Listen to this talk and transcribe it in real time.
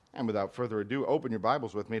And without further ado, open your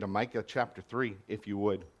Bibles with me to Micah chapter 3, if you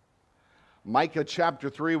would. Micah chapter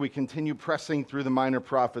 3, we continue pressing through the minor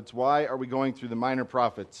prophets. Why are we going through the minor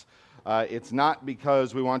prophets? It's not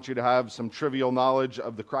because we want you to have some trivial knowledge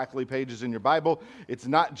of the crackly pages in your Bible. It's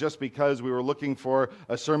not just because we were looking for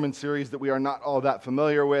a sermon series that we are not all that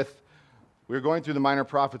familiar with. We're going through the minor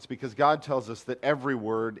prophets because God tells us that every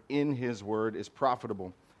word in His Word is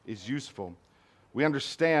profitable, is useful. We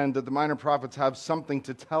understand that the minor prophets have something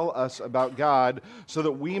to tell us about God so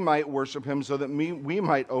that we might worship Him, so that we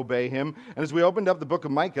might obey Him. And as we opened up the book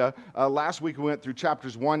of Micah, last week we went through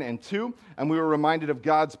chapters 1 and 2, and we were reminded of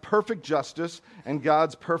God's perfect justice and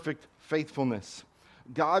God's perfect faithfulness.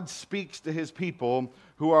 God speaks to His people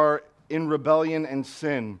who are in rebellion and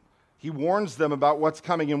sin. He warns them about what's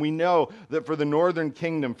coming, and we know that for the northern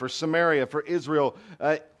kingdom, for Samaria, for Israel,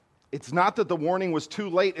 it's not that the warning was too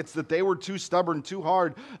late, it's that they were too stubborn, too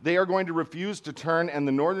hard. They are going to refuse to turn, and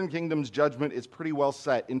the northern kingdom's judgment is pretty well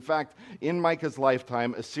set. In fact, in Micah's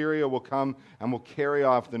lifetime, Assyria will come and will carry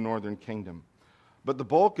off the northern kingdom. But the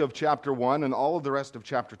bulk of chapter 1 and all of the rest of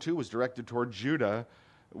chapter 2 was directed toward Judah,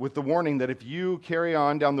 with the warning that if you carry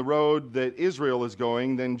on down the road that Israel is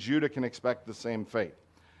going, then Judah can expect the same fate.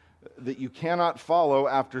 That you cannot follow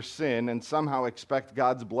after sin and somehow expect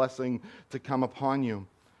God's blessing to come upon you.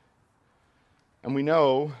 And we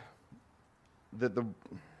know that the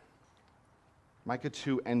Micah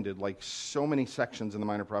 2 ended like so many sections in the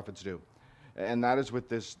minor prophets do. And that is with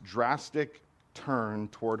this drastic turn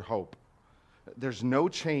toward hope. There's no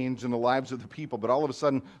change in the lives of the people, but all of a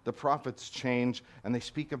sudden the prophets change and they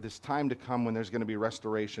speak of this time to come when there's going to be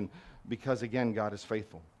restoration because, again, God is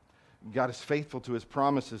faithful. God is faithful to His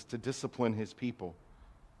promises to discipline His people.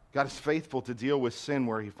 God is faithful to deal with sin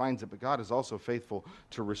where He finds it, but God is also faithful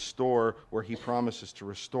to restore where He promises to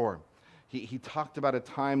restore. He talked about a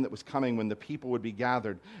time that was coming when the people would be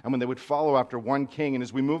gathered and when they would follow after one king. And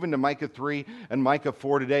as we move into Micah 3 and Micah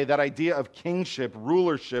 4 today, that idea of kingship,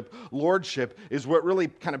 rulership, lordship is what really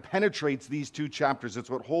kind of penetrates these two chapters. It's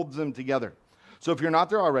what holds them together. So if you're not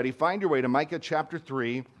there already, find your way to Micah chapter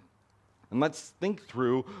 3. And let's think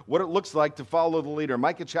through what it looks like to follow the leader.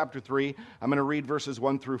 Micah chapter 3, I'm going to read verses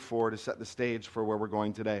 1 through 4 to set the stage for where we're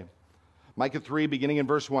going today. Micah 3, beginning in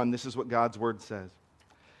verse 1, this is what God's word says.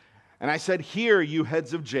 And I said, "Hear, you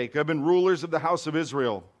heads of Jacob and rulers of the house of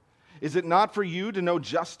Israel. Is it not for you to know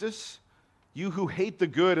justice? You who hate the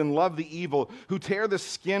good and love the evil, who tear the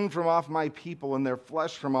skin from off my people and their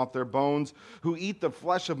flesh from off their bones, who eat the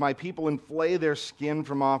flesh of my people and flay their skin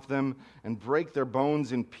from off them and break their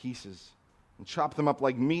bones in pieces. And chop them up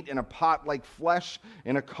like meat in a pot, like flesh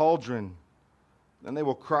in a cauldron. Then they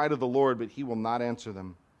will cry to the Lord, but He will not answer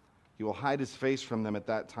them. He will hide His face from them at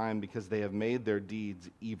that time because they have made their deeds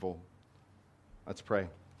evil." Let's pray.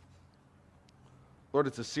 Lord,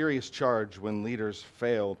 it's a serious charge when leaders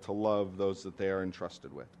fail to love those that they are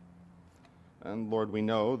entrusted with. And Lord, we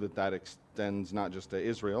know that that extends not just to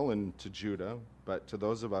Israel and to Judah, but to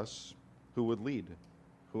those of us who would lead,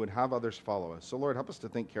 who would have others follow us. So Lord, help us to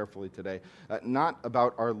think carefully today, not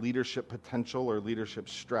about our leadership potential or leadership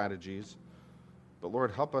strategies, but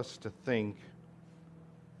Lord, help us to think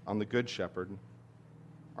on the Good Shepherd,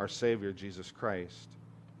 our Savior, Jesus Christ,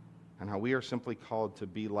 and how we are simply called to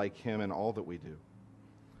be like Him in all that we do.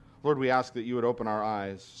 Lord, we ask that You would open our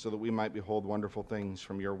eyes so that we might behold wonderful things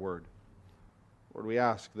from Your word. Lord, we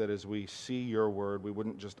ask that as we see Your word, we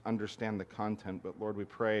wouldn't just understand the content, but Lord, we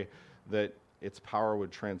pray that its power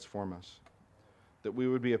would transform us, that we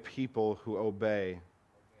would be a people who obey,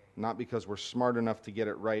 not because we're smart enough to get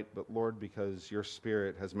it right, but Lord, because Your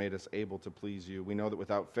Spirit has made us able to please You. We know that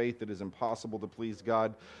without faith it is impossible to please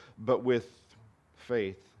God, but with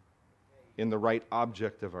faith in the right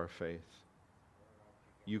object of our faith,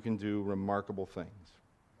 You can do remarkable things.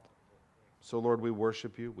 So Lord, we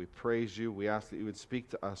worship You, we praise You, we ask that You would speak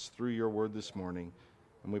to us through Your word this morning,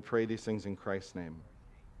 and we pray these things in Christ's name.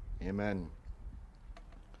 Amen.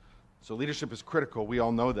 So leadership is critical. We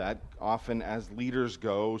all know that. Often as leaders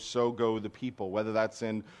go, so go the people, whether that's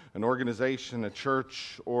in an organization, a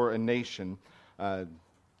church, or a nation.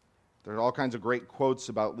 There are all kinds of great quotes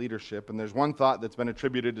about leadership, and there's one thought that's been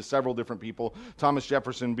attributed to several different people, Thomas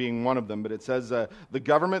Jefferson being one of them, but it says, the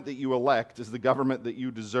government that you elect is the government that you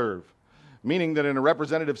deserve. Meaning that in a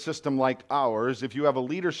representative system like ours, if you have a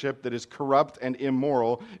leadership that is corrupt and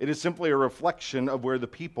immoral, it is simply a reflection of where the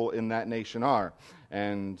people in that nation are.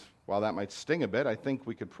 And while that might sting a bit, I think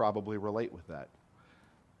we could probably relate with that.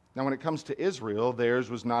 Now, when it comes to Israel, theirs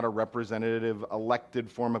was not a representative elected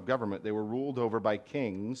form of government. They were ruled over by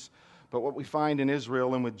kings. But what we find in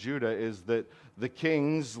Israel and with Judah is that the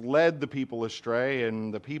kings led the people astray,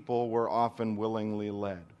 and the people were often willingly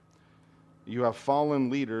led. You have fallen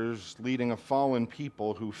leaders leading a fallen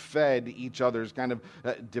people who fed each other's kind of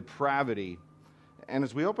depravity. And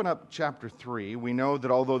as we open up chapter 3, we know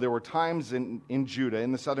that although there were times in Judah,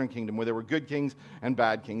 in the southern kingdom, where there were good kings and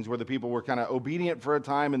bad kings, where the people were kind of obedient for a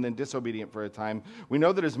time and then disobedient for a time, we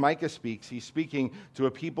know that as Micah speaks, he's speaking to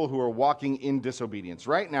a people who are walking in disobedience.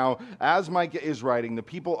 Right now, as Micah is writing, the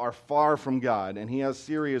people are far from God, and he has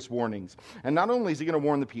serious warnings. And not only is he going to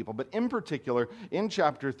warn the people, but in particular, in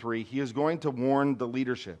chapter 3, he is going to warn the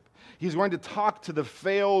leadership. He's going to talk to the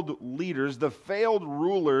failed leaders, the failed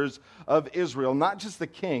rulers of Israel, not just the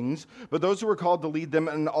kings, but those who are called to lead them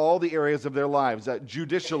in all the areas of their lives,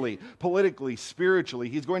 judicially, politically, spiritually.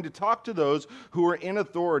 He's going to talk to those who are in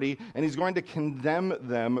authority, and he's going to condemn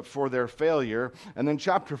them for their failure. And then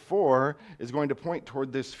chapter 4 is going to point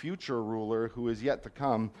toward this future ruler who is yet to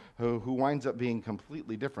come, who winds up being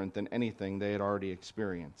completely different than anything they had already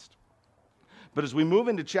experienced. But as we move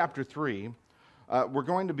into chapter 3, we're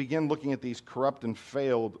going to begin looking at these corrupt and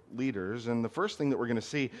failed leaders. And the first thing that we're going to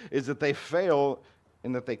see is that they fail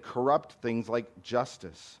in that they corrupt things like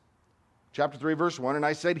justice. Chapter 3, verse 1, and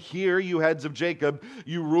I said, "Hear, you heads of Jacob,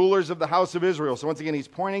 you rulers of the house of Israel." So once again, he's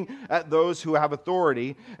pointing at those who have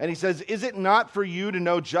authority. And he says, "Is it not for you to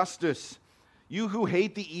know justice? You who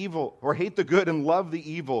hate the evil, or hate the good and love the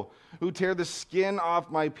evil, who tear the skin off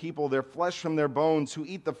my people, their flesh from their bones, who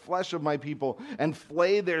eat the flesh of my people, and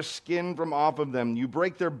flay their skin from off of them. You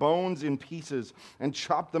break their bones in pieces, and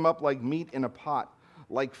chop them up like meat in a pot,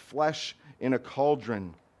 like flesh in a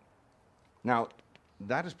cauldron." Now,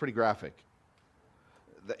 that is pretty graphic.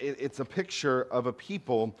 It's a picture of a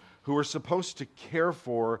people who are supposed to care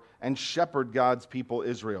for and shepherd God's people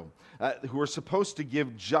Israel, who are supposed to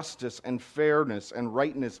give justice and fairness and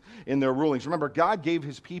rightness in their rulings. Remember, God gave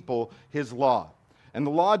his people his law, and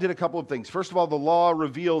the law did a couple of things. First of all, the law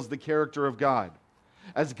reveals the character of God.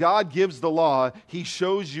 As God gives the law, he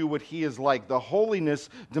shows you what he is like. The holiness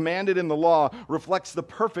demanded in the law reflects the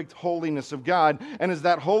perfect holiness of God. And as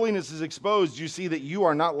that holiness is exposed, you see that you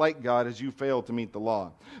are not like God as you fail to meet the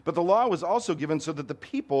law. But the law was also given so that the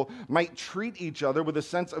people might treat each other with a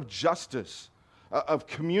sense of justice, of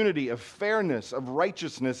community, of fairness, of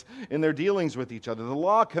righteousness in their dealings with each other. The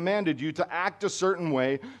law commanded you to act a certain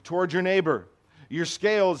way toward your neighbor. Your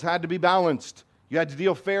scales had to be balanced. You had to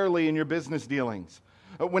deal fairly in your business dealings.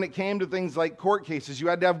 When it came to things like court cases, you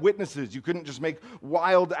had to have witnesses. You couldn't just make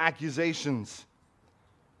wild accusations.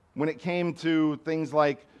 When it came to things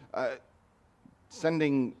like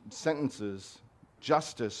sending sentences,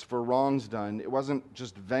 justice for wrongs done, it wasn't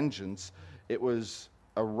just vengeance. It was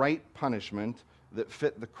a right punishment that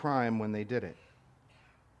fit the crime when they did it.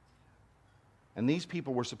 And these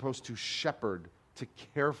people were supposed to shepherd, to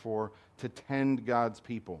care for, to tend God's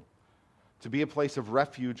people, to be a place of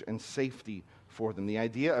refuge and safety for them. The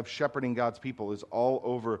idea of shepherding God's people is all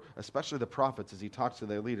over, especially the prophets as he talks to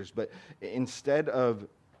their leaders. But instead of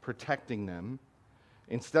protecting them,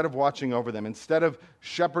 instead of watching over them, instead of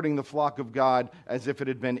shepherding the flock of God as if it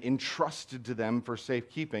had been entrusted to them for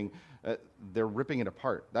safekeeping, they're ripping it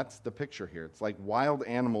apart. That's the picture here. It's like wild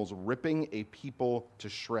animals ripping a people to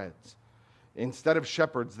shreds. Instead of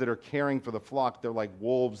shepherds that are caring for the flock, they're like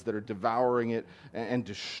wolves that are devouring it and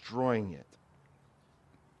destroying it.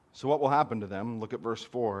 So what will happen to them? Look at verse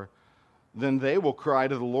 4. Then they will cry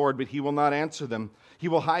to the Lord, but he will not answer them. He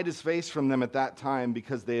will hide his face from them at that time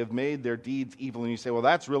because they have made their deeds evil. And you say, well,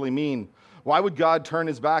 that's really mean. Why would God turn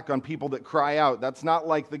his back on people that cry out? That's not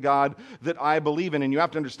like the God that I believe in. And you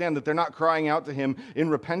have to understand that they're not crying out to him in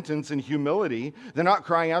repentance and humility. They're not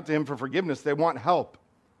crying out to him for forgiveness. They want help.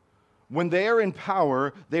 When they are in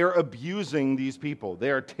power, they are abusing these people. They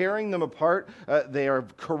are tearing them apart. They are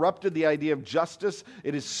corrupted the idea of justice.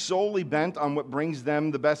 It is solely bent on what brings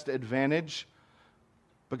them the best advantage.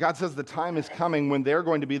 But God says the time is coming when they're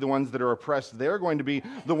going to be the ones that are oppressed. They're going to be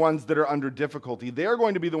the ones that are under difficulty. They're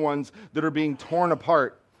going to be the ones that are being torn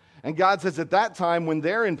apart. And God says at that time, when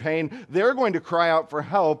they're in pain, they're going to cry out for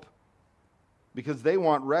help because they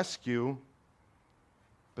want rescue.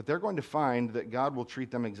 But they're going to find that God will treat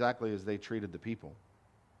them exactly as they treated the people.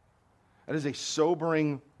 That is a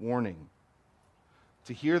sobering warning,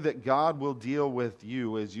 to hear that God will deal with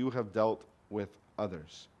you as you have dealt with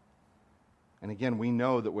others. And again, we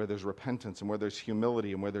know that where there's repentance and where there's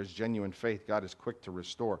humility and where there's genuine faith, God is quick to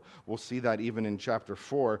restore. We'll see that even in chapter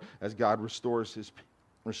 4 as God restores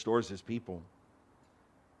his people.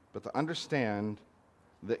 But to understand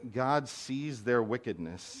that God sees their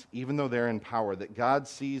wickedness, even though they're in power, that God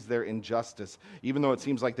sees their injustice, even though it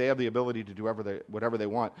seems like they have the ability to do whatever they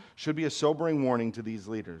want, should be a sobering warning to these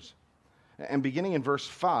leaders. And beginning in verse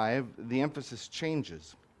 5, the emphasis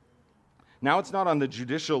changes. Now it's not on the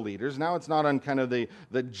judicial leaders. Now it's not on kind of the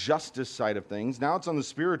justice side of things. Now it's on the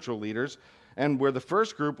spiritual leaders. And where the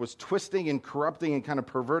first group was twisting and corrupting and kind of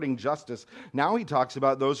perverting justice, now he talks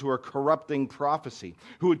about those who are corrupting prophecy,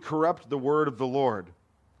 who would corrupt the word of the Lord.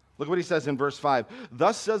 Look what he says in verse 5.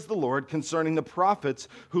 Thus says the Lord concerning the prophets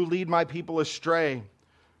who lead my people astray,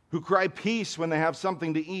 who cry peace when they have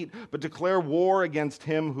something to eat, but declare war against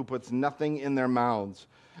him who puts nothing in their mouths.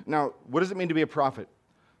 Now, what does it mean to be a prophet?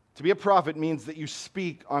 To be a prophet means that you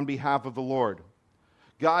speak on behalf of the Lord.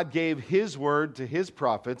 God gave his word to his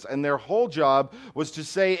prophets, and their whole job was to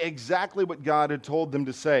say exactly what God had told them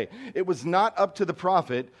to say. It was not up to the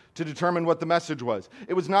prophet to determine what the message was.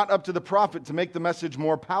 It was not up to the prophet to make the message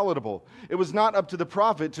more palatable. It was not up to the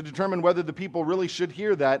prophet to determine whether the people really should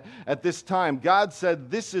hear that at this time. God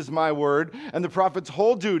said, "This is my word," and the prophet's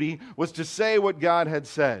whole duty was to say what God had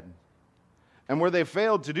said. And where they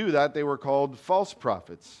failed to do that, they were called false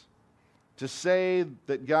prophets. To say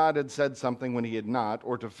that God had said something when he had not,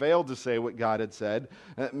 or to fail to say what God had said,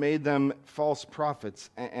 made them false prophets.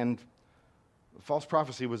 And false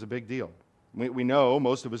prophecy was a big deal. We know,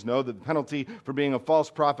 most of us know, that the penalty for being a false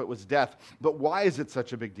prophet was death. But why is it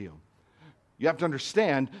such a big deal? You have to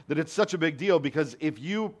understand that it's such a big deal because if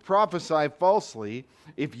you prophesy falsely,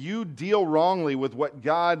 if you deal wrongly with what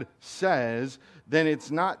God says, then it's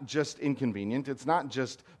not just inconvenient, it's not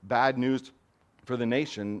just bad news for the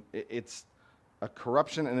nation, it's a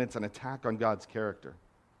corruption and it's an attack on God's character.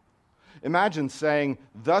 Imagine saying,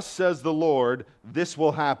 "Thus says the Lord, this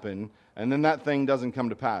will happen," and then that thing doesn't come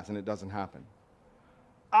to pass and it doesn't happen.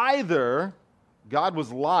 Either God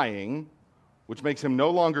was lying, which makes him no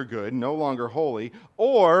longer good, no longer holy,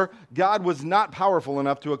 or God was not powerful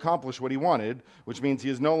enough to accomplish what he wanted, which means he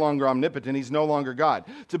is no longer omnipotent, he's no longer God.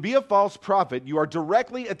 To be a false prophet, you are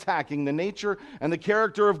directly attacking the nature and the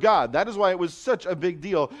character of God. That is why it was such a big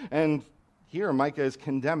deal. And here Micah is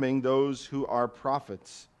condemning those who are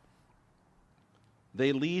prophets.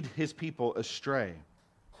 They lead his people astray.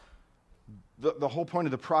 The whole point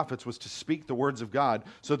of the prophets was to speak the words of God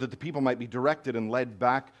so that the people might be directed and led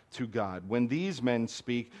back to God. When these men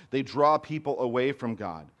speak, they draw people away from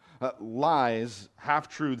God. Lies,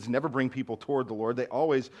 half-truths never bring people toward the Lord. They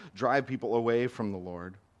always drive people away from the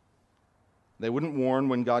Lord. They wouldn't warn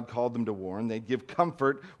when God called them to warn. They'd give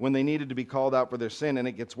comfort when they needed to be called out for their sin, and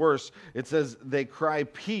it gets worse. It says they cry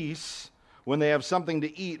peace when they have something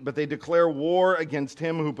to eat, but they declare war against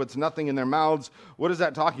him who puts nothing in their mouths. What is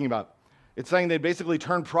that talking about? It's saying they basically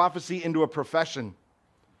turn prophecy into a profession.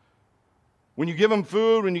 When you give them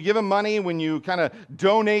food, when you give them money, when you kind of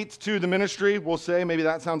donate to the ministry, we'll say, maybe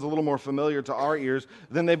that sounds a little more familiar to our ears,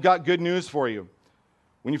 then they've got good news for you.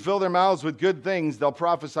 When you fill their mouths with good things, they'll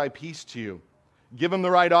prophesy peace to you. Give them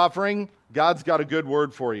the right offering, God's got a good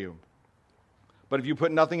word for you. But if you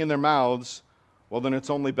put nothing in their mouths, well, then it's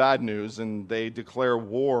only bad news, and they declare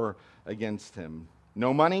war against him.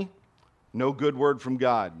 No money, no good word from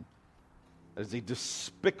God. That is a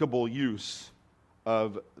despicable use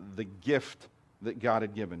of the gift that God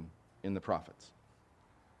had given in the prophets.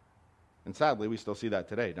 And sadly, we still see that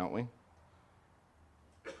today, don't we?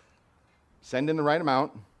 Send in the right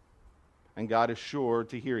amount, and God is sure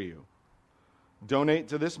to hear you. Donate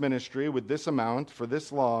to this ministry with this amount for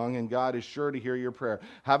this long, and God is sure to hear your prayer.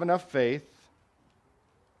 Have enough faith,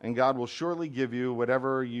 and God will surely give you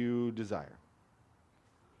whatever you desire.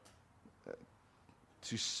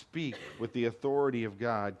 To speak with the authority of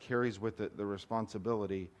God carries with it the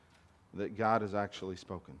responsibility that God has actually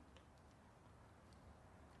spoken.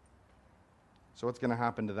 So what's going to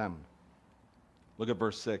happen to them? Look at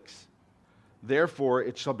verse 6. Therefore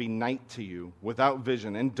it shall be night to you without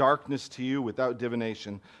vision, and darkness to you without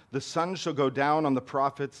divination. The sun shall go down on the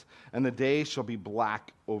prophets, and the day shall be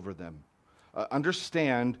black over them.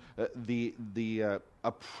 Understand the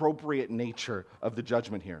appropriate nature of the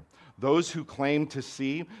judgment here. Those who claim to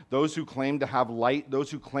see, those who claim to have light, those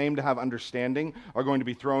who claim to have understanding are going to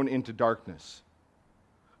be thrown into darkness.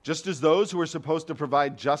 Just as those who are supposed to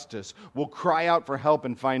provide justice will cry out for help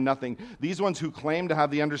and find nothing, these ones who claim to have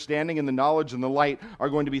the understanding and the knowledge and the light are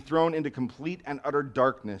going to be thrown into complete and utter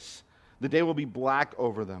darkness. The day will be black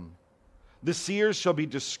over them. The seers shall be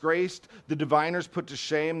disgraced, the diviners put to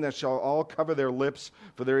shame, they shall all cover their lips,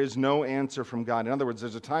 for there is no answer from God. In other words,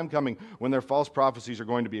 there's a time coming when their false prophecies are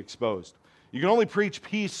going to be exposed. You can only preach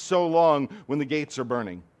peace so long when the gates are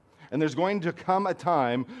burning. And there's going to come a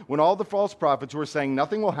time when all the false prophets who are saying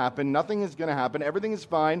nothing will happen, nothing is going to happen, everything is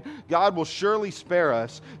fine, God will surely spare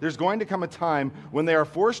us, there's going to come a time when they are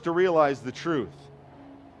forced to realize the truth.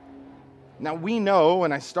 Now we know,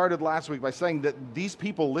 and I started last week by saying that these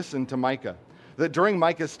people listened to Micah. That during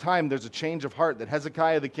Micah's time, there's a change of heart, that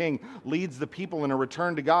Hezekiah the king leads the people in a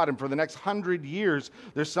return to God, and for the next 100 years,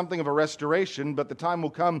 there's something of a restoration, but the time will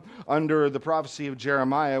come under the prophecy of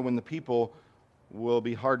Jeremiah when the people will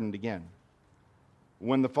be hardened again.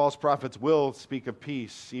 When the false prophets will speak of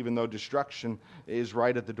peace, even though destruction is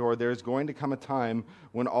right at the door, there's going to come a time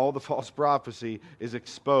when all the false prophecy is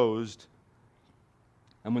exposed,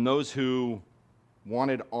 and when those who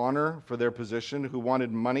wanted honor for their position, who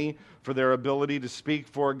wanted money for their ability to speak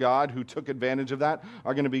for God, who took advantage of that,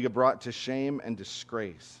 are going to be brought to shame and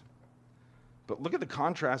disgrace. But look at the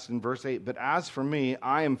contrast in verse 8. But as for me,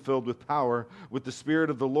 I am filled with power, with the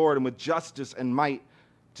Spirit of the Lord, and with justice and might,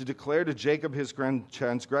 to declare to Jacob his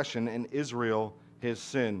transgression and Israel his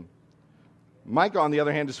sin. Micah, on the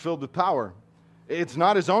other hand, is filled with power. It's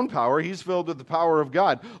not his own power. He's filled with the power of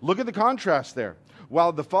God. Look at the contrast there.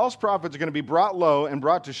 While the false prophets are going to be brought low and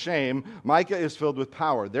brought to shame, Micah is filled with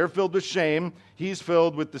power. They're filled with shame. He's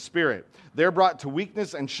filled with the Spirit. They're brought to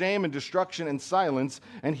weakness and shame and destruction and silence,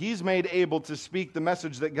 and he's made able to speak the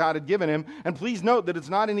message that God had given him. And please note that it's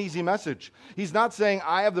not an easy message. He's not saying,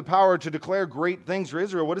 I have the power to declare great things for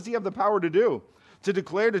Israel. What does he have the power to do? To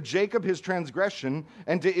declare to Jacob his transgression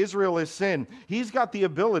and to Israel his sin. He's got the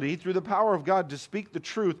ability, through the power of God, to speak the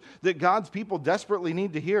truth that God's people desperately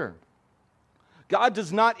need to hear. God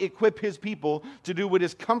does not equip his people to do what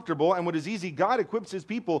is comfortable and what is easy. God equips his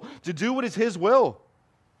people to do what is his will,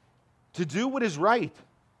 to do what is right.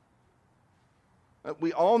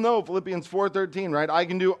 We all know Philippians 4:13, right? I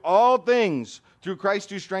can do all things through Christ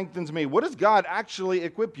who strengthens me. What does God actually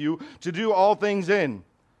equip you to do all things in?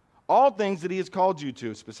 All things that he has called you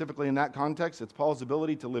to. Specifically in that context, it's Paul's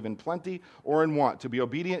ability to live in plenty or in want, to be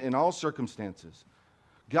obedient in all circumstances.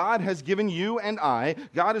 God has given you and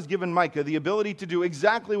God has given Micah the ability to do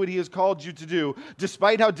exactly what he has called you to do,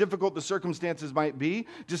 despite how difficult the circumstances might be,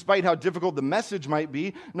 despite how difficult the message might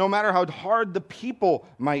be, no matter how hard the people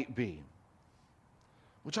might be.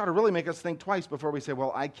 Which ought to really make us think twice before we say,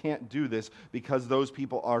 well, I can't do this because those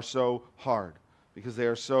people are so hard, because they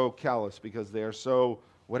are so callous, because they are so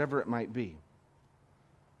whatever it might be.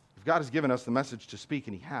 If God has given us the message to speak,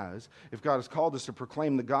 and he has, if God has called us to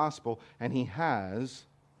proclaim the gospel, and he has,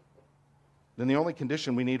 then the only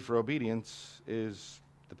condition we need for obedience is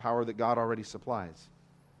the power that God already supplies.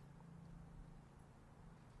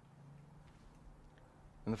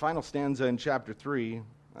 And the final stanza in chapter 3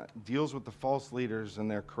 deals with the false leaders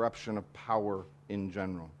and their corruption of power in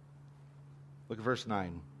general. Look at verse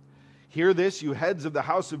 9. Hear this, you heads of the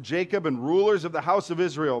house of Jacob and rulers of the house of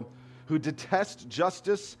Israel, who detest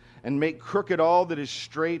justice and make crooked all that is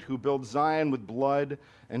straight, who build Zion with blood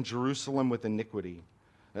and Jerusalem with iniquity.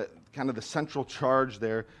 Kind of the central charge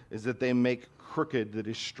there is that they make crooked that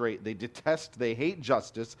is straight. They detest, they hate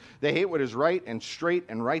justice. They hate what is right and straight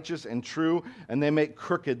and righteous and true, and they make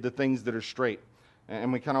crooked the things that are straight.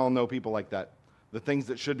 And we kind of all know people like that. The things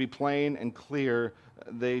that should be plain and clear,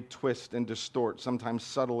 they twist and distort, sometimes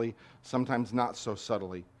subtly, sometimes not so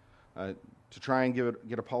subtly, to try and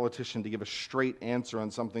get a politician to give a straight answer on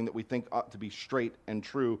something that we think ought to be straight and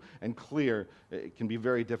true and clear. It can be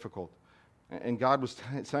very difficult. And God was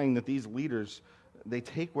saying that these leaders, they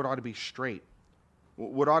take what ought to be straight,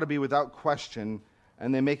 what ought to be without question,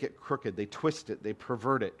 and they make it crooked. They twist it. They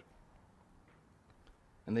pervert it.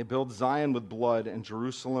 And they build Zion with blood and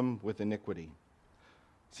Jerusalem with iniquity.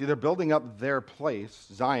 See, they're building up their place,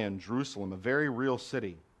 Zion, Jerusalem, a very real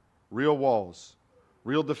city, real walls,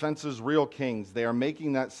 real defenses, real kings. They are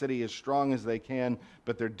making that city as strong as they can,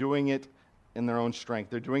 but they're doing it in their own strength.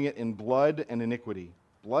 They're doing it in blood and iniquity,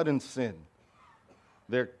 blood and sin.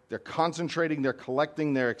 They're concentrating, they're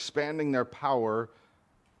collecting, they're expanding their power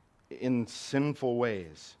in sinful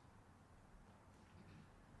ways.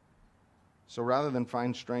 So rather than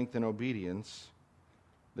find strength in obedience,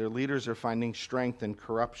 their leaders are finding strength in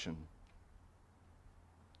corruption.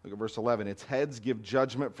 Look at verse 11. Its heads give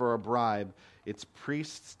judgment for a bribe. Its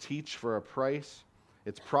priests teach for a price.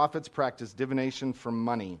 Its prophets practice divination for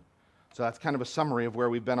money. So that's kind of a summary of where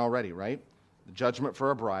we've been already, right? The judgment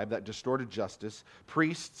for a bribe, that distorted justice.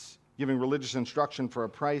 Priests giving religious instruction for a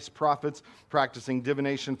price. Prophets practicing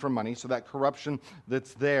divination for money. So that corruption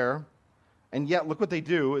that's there. And yet, look what they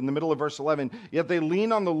do in the middle of verse 11. Yet they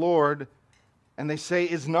lean on the Lord and they say,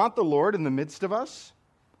 is not the Lord in the midst of us?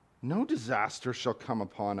 No disaster shall come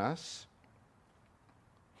upon us.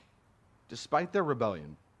 Despite their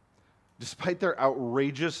rebellion, despite their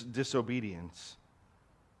outrageous disobedience,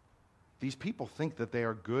 these people think that they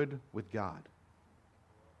are good with God.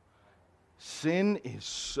 Sin is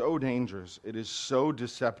so dangerous. It is so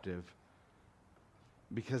deceptive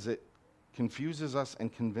because it confuses us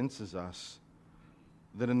and convinces us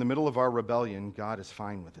that in the middle of our rebellion, God is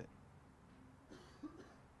fine with it.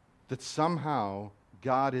 That somehow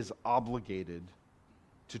God is obligated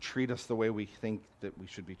to treat us the way we think that we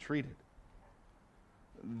should be treated.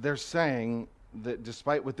 They're saying that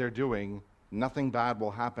despite what they're doing, nothing bad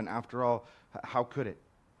will happen. After all, how could it?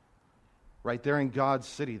 Right, they're in God's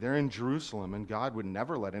city. They're in Jerusalem, and God would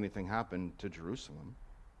never let anything happen to Jerusalem.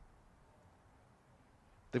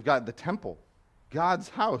 They've got the temple, God's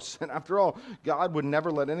house. And after all, God would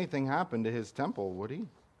never let anything happen to his temple, would he?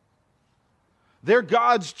 They're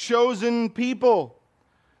God's chosen people.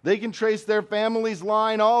 They can trace their family's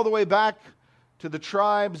line all the way back to the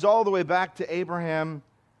tribes, all the way back to Abraham,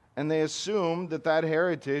 and they assume that that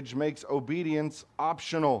heritage makes obedience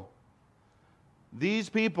optional. These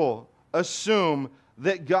people assume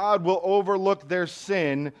that God will overlook their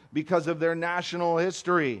sin because of their national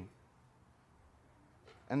history.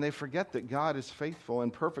 And they forget that God is faithful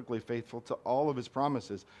and perfectly faithful to all of his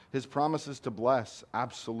promises. His promises to bless,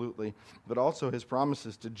 absolutely, but also his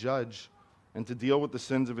promises to judge and to deal with the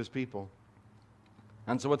sins of his people.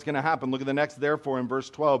 And so what's going to happen? Look at the next therefore in verse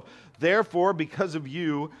 12. Therefore, because of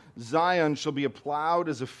you, Zion shall be plowed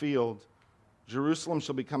as a field. Jerusalem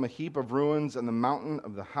shall become a heap of ruins, and the mountain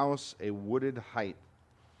of the house a wooded height.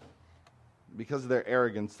 Because of their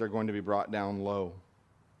arrogance, they're going to be brought down low.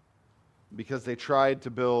 Because they tried to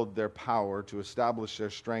build their power, to establish their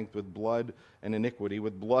strength with blood and iniquity,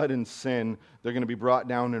 with blood and sin, they're going to be brought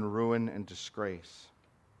down in ruin and disgrace.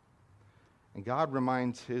 And God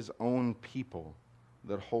reminds his own people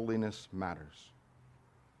that holiness matters.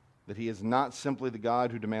 That he is not simply the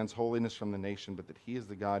God who demands holiness from the nation, but that he is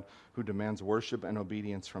the God who demands worship and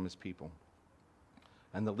obedience from his people.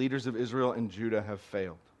 And the leaders of Israel and Judah have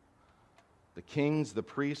failed. The kings, the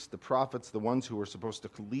priests, the prophets, the ones who were supposed to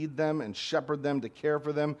lead them and shepherd them, to care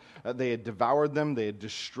for them, they had devoured them, they had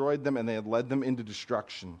destroyed them, and they had led them into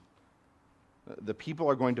destruction. The people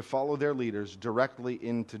are going to follow their leaders directly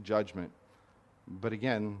into judgment. But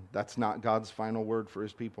again, that's not God's final word for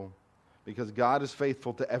his people, because God is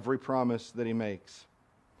faithful to every promise that he makes.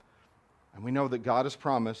 And we know that God has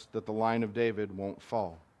promised that the line of David won't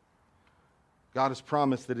fall. God has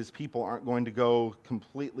promised that his people aren't going to go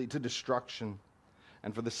completely to destruction.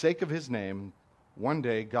 And for the sake of his name, one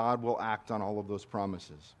day God will act on all of those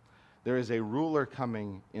promises. There is a ruler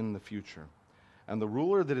coming in the future. And the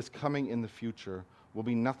ruler that is coming in the future will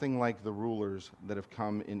be nothing like the rulers that have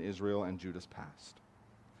come in Israel and Judah's past.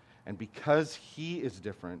 And because he is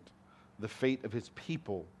different, the fate of his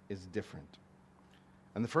people is different.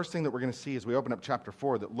 And the first thing that we're going to see as we open up chapter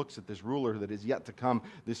 4 that looks at this ruler that is yet to come,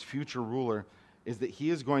 this future ruler, is that he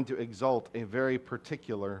is going to exalt a very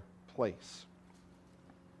particular place.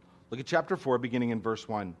 Look at chapter 4, beginning in verse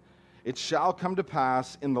 1. It shall come to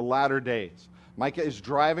pass in the latter days. Micah is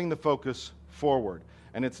driving the focus forward.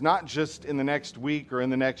 And it's not just in the next week or in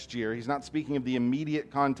the next year. He's not speaking of the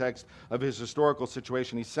immediate context of his historical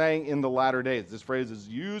situation. He's saying in the latter days. This phrase is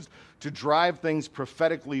used to drive things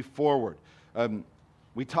prophetically forward.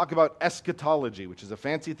 We talk about eschatology, which is a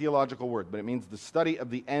fancy theological word, but it means the study of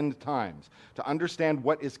the end times, to understand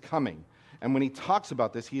what is coming. And when he talks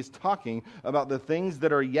about this, he is talking about the things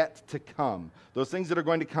that are yet to come, those things that are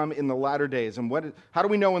going to come in the latter days. And how do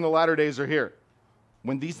we know when the latter days are here?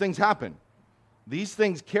 When these things happen. These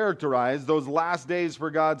things characterize those last days for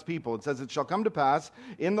God's people. It says, it shall come to pass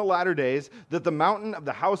in the latter days that the mountain of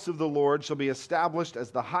the house of the Lord shall be established as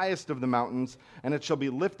the highest of the mountains, and it shall be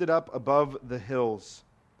lifted up above the hills.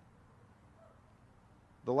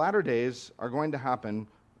 The latter days are going to happen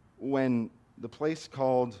when the place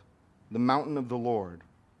called the mountain of the Lord,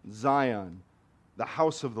 Zion, the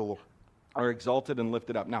house of the Lord, are exalted and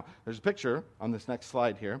lifted up. Now, there's a picture on this next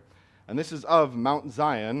slide here. And this is of Mount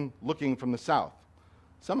Zion looking from the south.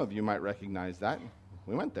 Some of you might recognize that.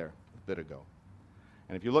 We went there a bit ago.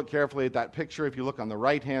 And if you look carefully at that picture, if you look on the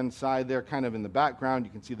right-hand side there, kind of in the background,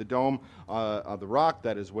 you can see the dome of the rock.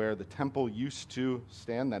 That is where the temple used to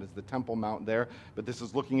stand. That is the Temple Mount there. But this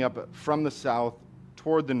is looking up from the south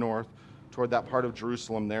toward the north, toward that part of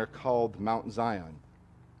Jerusalem there called Mount Zion.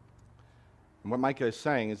 And what Micah is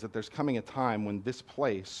saying is that there's coming a time when this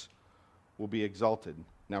place will be exalted.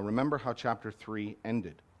 Now remember how chapter 3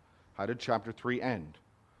 ended. How did chapter 3 end?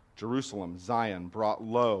 Jerusalem, Zion, brought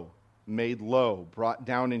low, made low, brought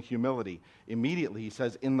down in humility. Immediately, he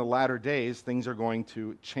says, in the latter days, things are going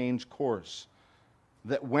to change course.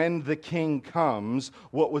 That when the king comes,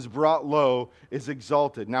 what was brought low is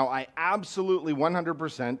exalted. Now, I absolutely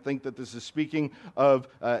 100% think that this is speaking of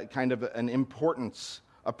kind of an importance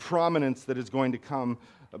a prominence that is going to come.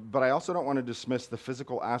 But I also don't want to dismiss the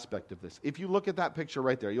physical aspect of this. If you look at that picture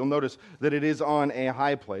right there, you'll notice that it is on a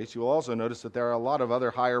high place. You'll also notice that there are a lot of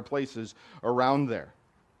other higher places around there.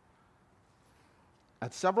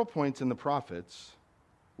 At several points in the prophets,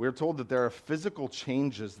 we're told that there are physical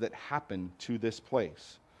changes that happen to this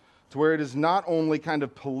place, to where it is not only kind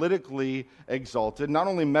of politically exalted, not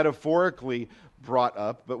only metaphorically brought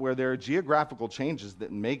up, but where there are geographical changes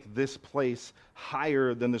that make this place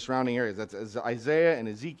higher than the surrounding areas. That's as Isaiah and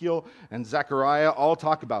Ezekiel and Zechariah all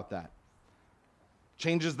talk about that.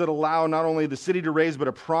 Changes that allow not only the city to raise, but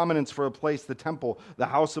a prominence for a place, the temple, the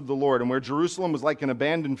house of the Lord. And where Jerusalem was like an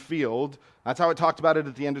abandoned field, that's how it talked about it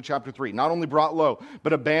at the end of chapter 3. Not only brought low,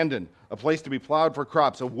 but abandoned, a place to be plowed for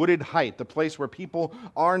crops, a wooded height, the place where people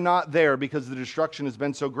are not there because the destruction has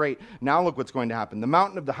been so great. Now look what's going to happen. The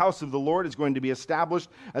mountain of the house of the Lord is going to be established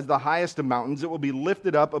as the highest of mountains. It will be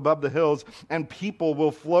lifted up above the hills, and people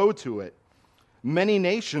will flow to it. Many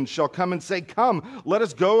nations shall come and say, "Come, let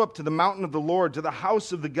us go up to the mountain of the Lord, to the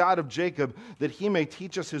house of the God of Jacob, that he may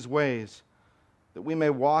teach us his ways, that we may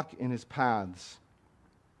walk in his paths.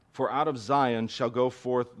 For out of Zion shall go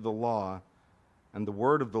forth the law and the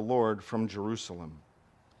word of the Lord from Jerusalem."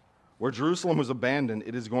 Where Jerusalem was abandoned,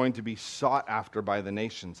 it is going to be sought after by the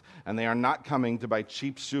nations, and they are not coming to buy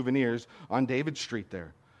cheap souvenirs on David Street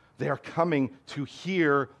there. They are coming to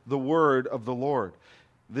hear the word of the Lord.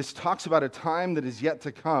 This talks about a time that is yet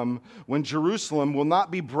to come when Jerusalem will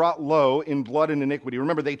not be brought low in blood and iniquity.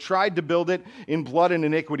 Remember, they tried to build it in blood and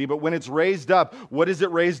iniquity, but when it's raised up, what is it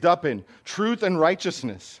raised up in? Truth and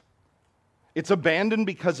righteousness. It's abandoned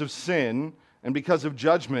because of sin and because of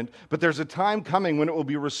judgment, but there's a time coming when it will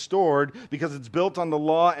be restored because it's built on the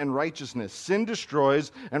law and righteousness. Sin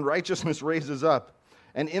destroys and righteousness raises up.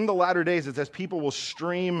 And in the latter days, it says people will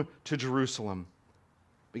stream to Jerusalem.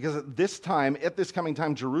 Because at this coming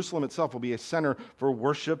time, Jerusalem itself will be a center for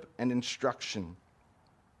worship and instruction.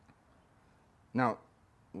 Now,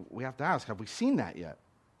 we have to ask, have we seen that yet?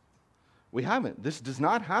 We haven't. This does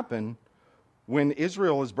not happen when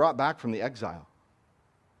Israel is brought back from the exile.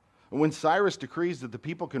 When Cyrus decrees that the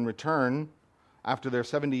people can return after their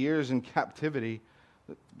 70 years in captivity,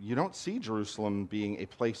 you don't see Jerusalem being a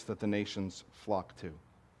place that the nations flock to.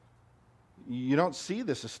 You don't see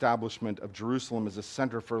this establishment of Jerusalem as a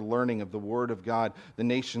center for learning of the Word of God, the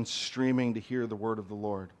nations streaming to hear the Word of the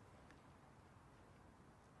Lord.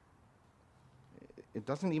 It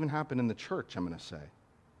doesn't even happen in the church, I'm going to say.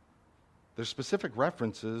 There's specific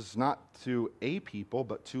references not to a people,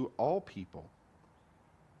 but to all people.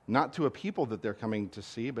 Not to a people that they're coming to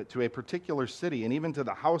see, but to a particular city, and even to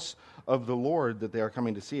the house of the Lord that they are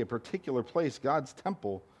coming to see, a particular place, God's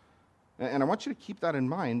temple. And I want you to keep that in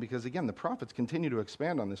mind because, again, the prophets continue to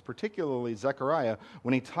expand on this, particularly Zechariah,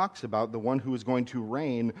 when he talks about the one who is going to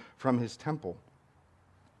reign from his temple.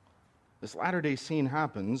 This latter-day scene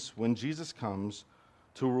happens when Jesus comes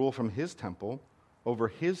to rule from his temple over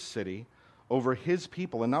his city, over his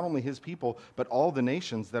people, and not only his people, but all the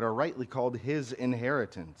nations that are rightly called his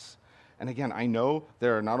inheritance. And again, I know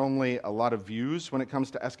there are not only a lot of views when it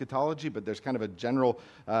comes to eschatology, but there's kind of a general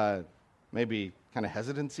maybe kind of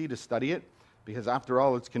hesitancy to study it, because after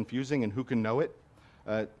all, it's confusing and who can know it?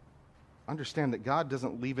 Understand that God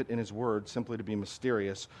doesn't leave it in his word simply to be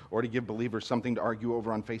mysterious or to give believers something to argue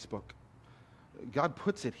over on Facebook. God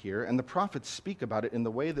puts it here, and the prophets speak about it in the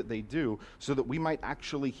way that they do so that we might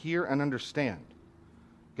actually hear and understand.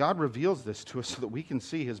 God reveals this to us so that we can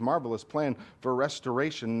see his marvelous plan for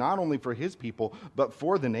restoration, not only for his people, but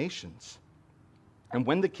for the nations. And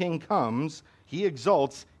when the king comes, he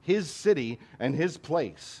exalts his city and his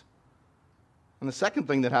place. And the second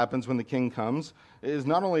thing that happens when the king comes is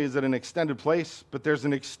not only is it an extended place, but there's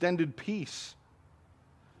an extended peace.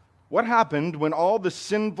 What happened when all the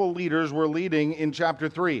sinful leaders were leading in chapter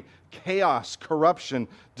 3? Chaos, corruption,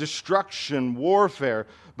 destruction, warfare.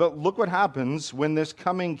 But look what happens when this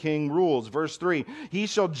coming king rules. Verse 3, he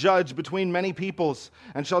shall judge between many peoples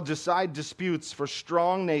and shall decide disputes for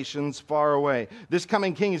strong nations far away. This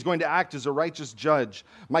coming king is going to act as a righteous judge.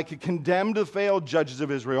 Micah condemned the failed judges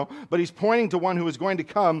of Israel, but he's pointing to one who is going to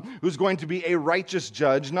come, who's going to be a righteous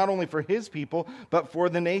judge, not only for his people, but for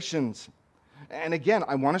the nations. And again,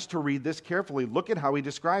 I want us to read this carefully. Look at how he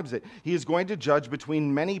describes it. He is going to judge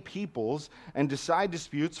between many peoples and decide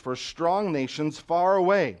disputes for strong nations far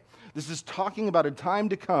away. This is talking about a time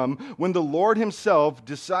to come when the Lord himself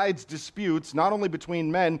decides disputes not only between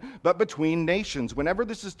men, but between nations. Whenever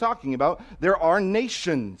this is talking about, there are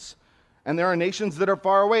nations. And there are nations that are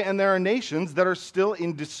far away, and there are nations that are still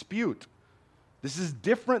in dispute. This is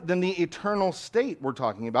different than the eternal state we're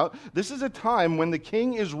talking about. This is a time when the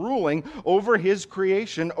king is ruling over his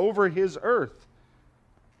creation, over his earth.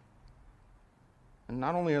 And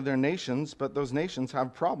not only are there nations, but those nations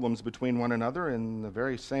have problems between one another in the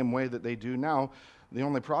very same way that they do now. The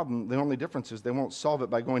only difference is they won't solve it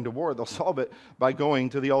by going to war. They'll solve it by going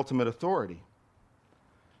to the ultimate authority.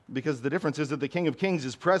 Because the difference is that the King of Kings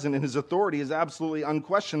is present and his authority is absolutely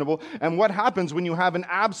unquestionable. And what happens when you have an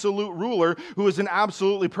absolute ruler who is an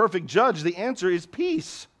absolutely perfect judge? The answer is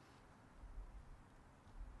peace.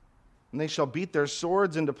 And they shall beat their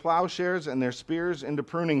swords into plowshares and their spears into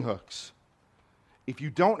pruning hooks. If you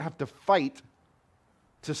don't have to fight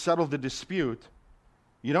to settle the dispute,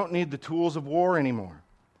 you don't need the tools of war anymore.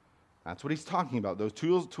 That's what he's talking about. Those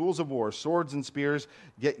tools of war, swords and spears,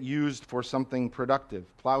 get used for something productive.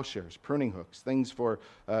 Plowshares, pruning hooks, things for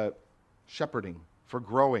shepherding, for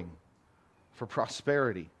growing, for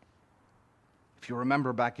prosperity. If you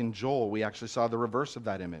remember back in Joel, we actually saw the reverse of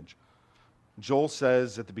that image. Joel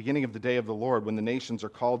says at the beginning of the day of the Lord, when the nations are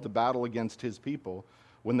called to battle against his people,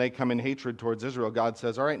 when they come in hatred towards Israel, God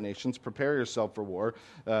says, all right, nations, prepare yourself for war.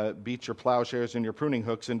 Beat your plowshares and your pruning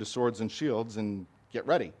hooks into swords and shields and get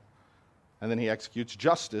ready. And then he executes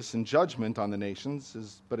justice and judgment on the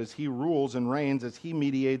nations. But as he rules and reigns, as he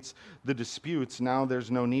mediates the disputes, now there's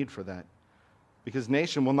no need for that. Because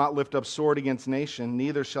nation will not lift up sword against nation,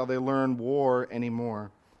 neither shall they learn war anymore.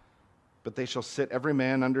 But they shall sit every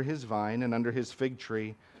man under his vine and under his fig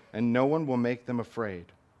tree, and no one will make them afraid.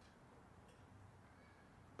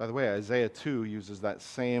 By the way, Isaiah 2 uses that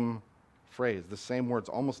same phrase, the same words,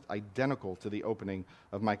 almost identical to the opening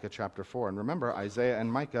of Micah chapter 4. And remember, Isaiah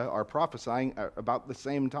and Micah are prophesying about the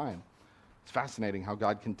same time. It's fascinating how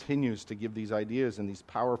God continues to give these ideas and these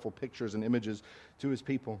powerful pictures and images to his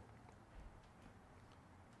people.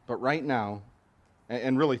 But right now,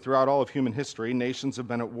 and really throughout all of human history, nations have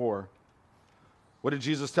been at war. What did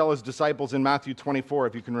Jesus tell his disciples in Matthew 24,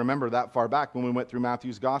 if you can remember that far back when we went through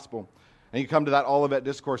Matthew's gospel? And you come to that Olivet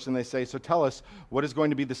Discourse and they say, so tell us, what is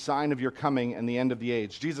going to be the sign of your coming and the end of the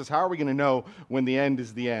age? Jesus, how are we going to know when the end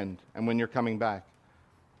is the end and when you're coming back?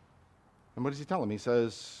 And what does he tell them? He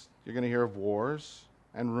says, you're going to hear of wars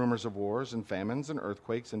and rumors of wars and famines and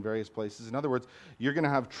earthquakes in various places. In other words, you're going to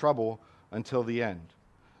have trouble until the end.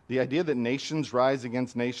 The idea that nations rise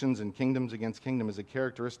against nations and kingdoms against kingdom is a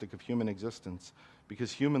characteristic of human existence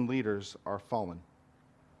because human leaders are fallen.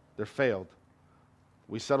 They're failed.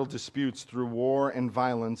 We settle disputes through war and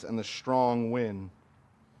violence, and the strong win.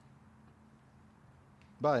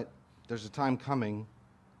 But there's a time coming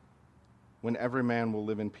when every man will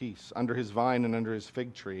live in peace, under his vine and under his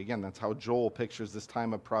fig tree. Again, that's how Joel pictures this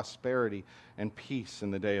time of prosperity and peace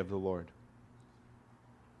in the day of the Lord.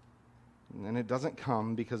 And it doesn't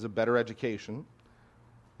come because of better education.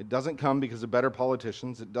 It doesn't come because of better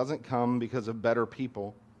politicians. It doesn't come because of better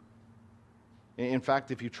people. In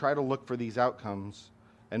fact, if you try to look for these outcomes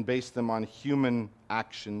and base them on human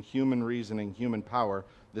action, human reasoning, human power,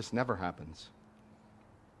 this never happens.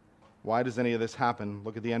 Why does any of this happen?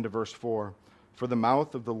 Look at the end of verse 4. For the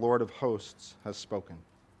mouth of the Lord of hosts has spoken.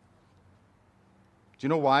 Do you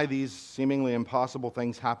know why these seemingly impossible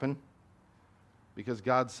things happen? Because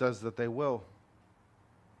God says that they will.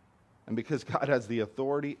 And because God has the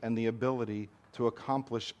authority and the ability to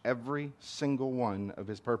accomplish every single one of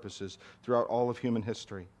his purposes throughout all of human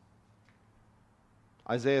history.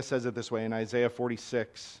 Isaiah says it this way in Isaiah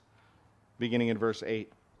 46, beginning in verse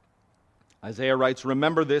 8. Isaiah writes,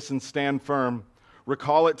 remember this and stand firm.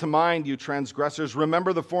 Recall it to mind, you transgressors.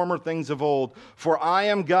 Remember the former things of old. For I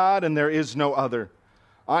am God and there is no other.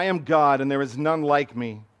 I am God and there is none like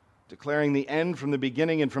me, declaring the end from the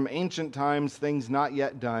beginning and from ancient times things not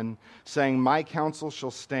yet done, saying, my counsel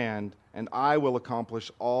shall stand and I will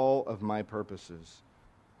accomplish all of my purposes.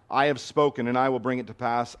 I have spoken, and I will bring it to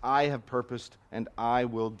pass. I have purposed, and I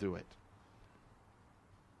will do it.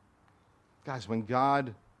 Guys, when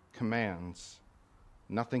God commands,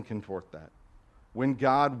 nothing can thwart that. When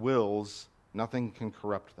God wills, nothing can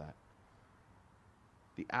corrupt that.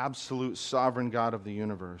 The absolute sovereign God of the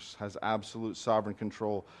universe has absolute sovereign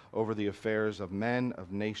control over the affairs of men,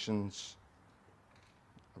 of nations,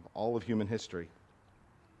 of all of human history.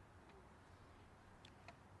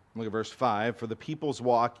 Look at verse 5. For the peoples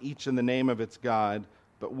walk each in the name of its God,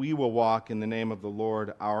 but we will walk in the name of the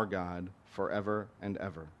Lord our God forever and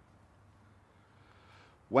ever.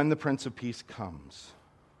 When the Prince of Peace comes,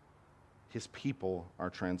 his people are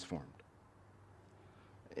transformed.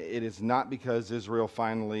 It is not because Israel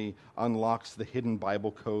finally unlocks the hidden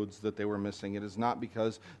Bible codes that they were missing. It is not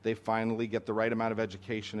because they finally get the right amount of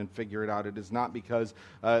education and figure it out. It is not because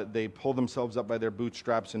they pull themselves up by their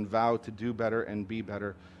bootstraps and vow to do better and be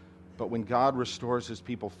better. But when God restores his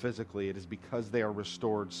people physically, it is because they are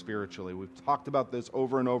restored spiritually. We've talked about this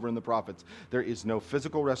over and over in the prophets. There is no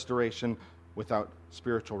physical restoration without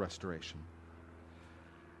spiritual restoration.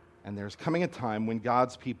 And there's coming a time when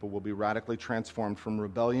God's people will be radically transformed from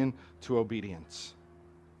rebellion to obedience.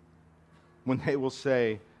 When they will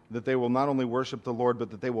say that they will not only worship the Lord,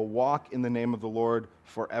 but that they will walk in the name of the Lord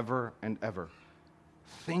forever and ever.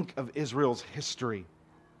 Think of Israel's history.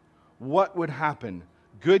 What would happen?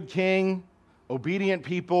 Good king, obedient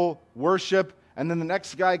people, worship, and then the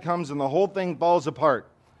next guy comes and the whole thing falls apart.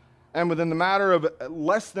 And within the matter of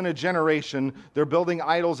less than a generation, they're building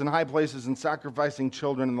idols in high places and sacrificing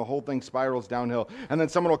children, and the whole thing spirals downhill. And then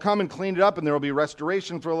someone will come and clean it up, and there will be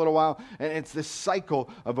restoration for a little while. And it's this cycle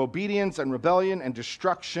of obedience and rebellion and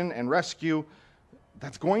destruction and rescue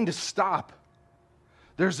that's going to stop.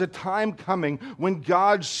 There's a time coming when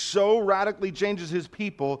God so radically changes his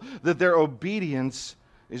people that their obedience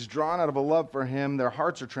is drawn out of a love for him, their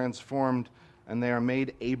hearts are transformed, and they are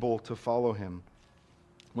made able to follow him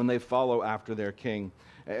when they follow after their king.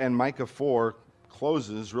 And Micah 4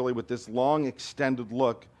 closes really with this long extended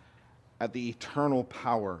look at the eternal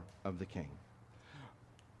power of the king.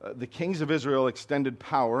 The kings of Israel extended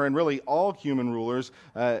power, and really all human rulers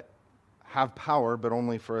have power, but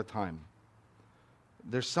only for a time.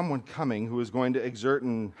 There's someone coming who is going to exert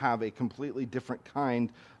and have a completely different kind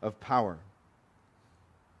of power.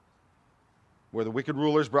 Where the wicked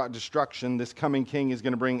rulers brought destruction, this coming king is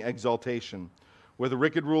going to bring exaltation. Where the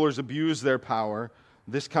wicked rulers abuse their power,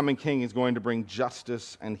 this coming king is going to bring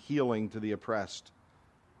justice and healing to the oppressed.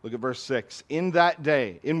 Look at verse 6. In that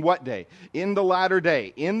day, in what day? In the latter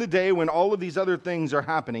day, in the day when all of these other things are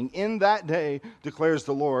happening, in that day, declares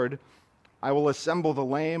the Lord, I will assemble the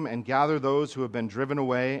lame and gather those who have been driven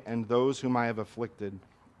away and those whom I have afflicted.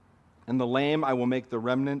 And the lame I will make the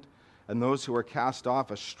remnant, and those who are cast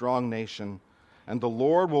off a strong nation. And the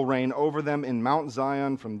Lord will reign over them in Mount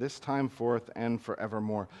Zion from this time forth and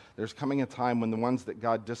forevermore. There's coming a time when the ones that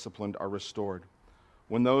God disciplined are restored.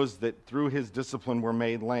 When those that through his discipline were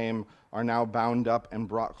made lame are now bound up and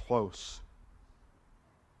brought close.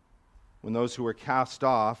 When those who were cast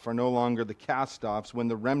off are no longer the cast-offs. When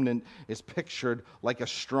the remnant is pictured like a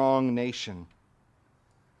strong nation.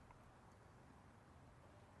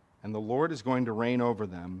 And the Lord is going to reign over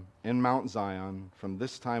them in Mount Zion from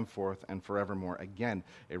this time forth and forevermore. Again,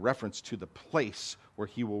 a reference to the place where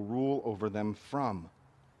he will rule over them from.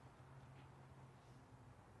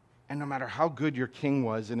 And no matter how good your king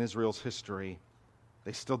was in Israel's history,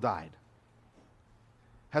 they still died.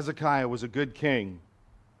 Hezekiah was a good king,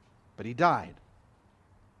 but he died.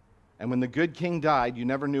 And when the good king died, you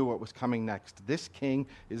never knew what was coming next. This king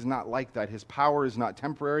is not like that. His power is not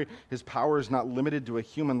temporary. His power is not limited to a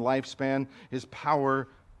human lifespan. His power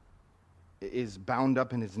is bound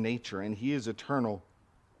up in his nature, and he is eternal.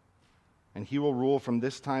 And he will rule from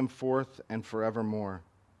this time forth and forevermore.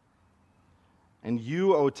 And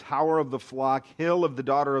you, O tower of the flock, hill of the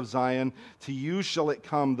daughter of Zion, to you shall it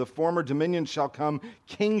come. The former dominion shall come,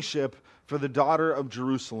 kingship for the daughter of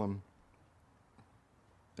Jerusalem.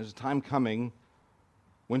 There's a time coming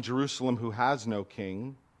when Jerusalem, who has no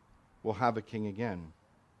king, will have a king again.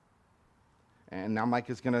 And now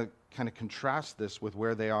Micah is going to kind of contrast this with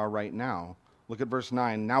where they are right now. Look at verse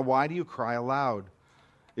 9. Now why do you cry aloud?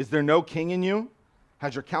 Is there no king in you?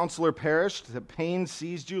 Has your counselor perished? Has pain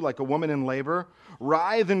seized you like a woman in labor?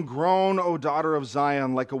 Writhe and groan, O daughter of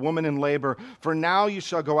Zion, like a woman in labor. For now you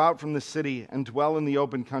shall go out from the city and dwell in the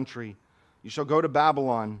open country. You shall go to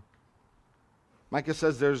Babylon. Micah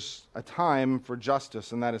says there's a time for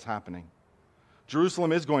justice, and that is happening.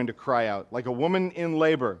 Jerusalem is going to cry out like a woman in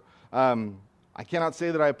labor. I cannot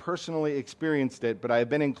say that I personally experienced it, but I have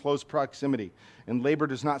been in close proximity, and labor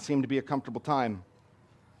does not seem to be a comfortable time.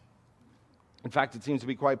 In fact, it seems to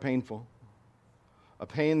be quite painful. A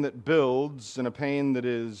pain that builds and a pain that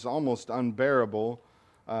is almost unbearable.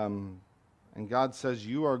 And God says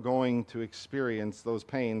you are going to experience those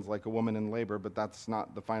pains like a woman in labor, but that's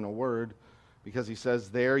not the final word. Because he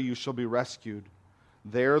says, there you shall be rescued.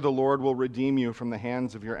 There the Lord will redeem you from the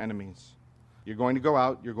hands of your enemies. You're going to go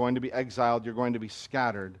out, you're going to be exiled, you're going to be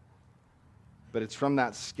scattered. But it's from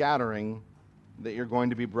that scattering that you're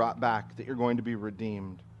going to be brought back, that you're going to be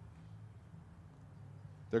redeemed.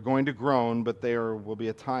 They're going to groan, but there will be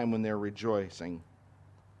a time when they're rejoicing.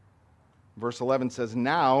 Verse 11 says,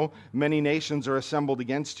 "Now many nations are assembled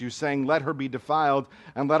against you, saying, 'Let her be defiled,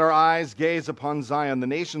 and let our eyes gaze upon Zion.'" The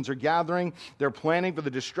nations are gathering. They're planning for the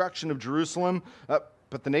destruction of Jerusalem,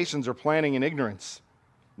 but the nations are planning in ignorance.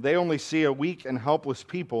 They only see a weak and helpless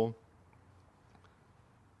people.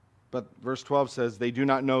 But verse 12 says, "They do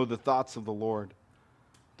not know the thoughts of the Lord.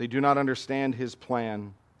 They do not understand his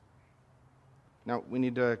plan." Now, we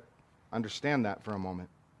need to understand that for a moment.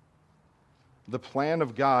 The plan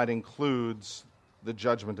of God includes the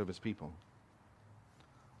judgment of his people.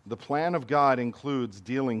 The plan of God includes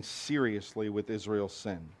dealing seriously with Israel's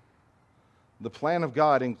sin. The plan of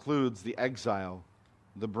God includes the exile,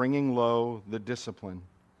 the bringing low, the discipline.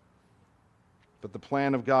 But the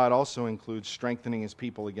plan of God also includes strengthening his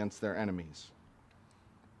people against their enemies.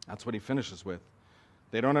 That's what he finishes with.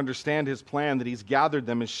 They don't understand his plan, that he's gathered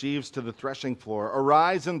them as sheaves to the threshing floor.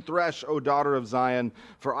 "Arise and thresh, O daughter of Zion,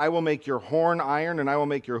 for I will make your horn iron, and I will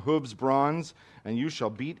make your hooves bronze, and you shall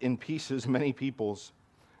beat in pieces many peoples,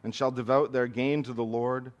 and shall devote their gain to the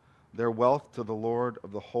Lord, their wealth to the Lord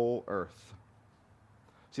of the whole earth."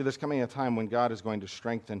 See, there's coming a time when God is going to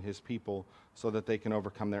strengthen his people so that they can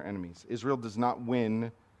overcome their enemies. Israel does not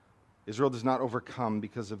win. Israel does not overcome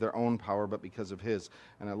because of their own power, but because of his.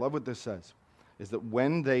 And I love what this says, is that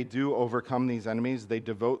when they do overcome these enemies, they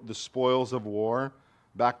devote the spoils of war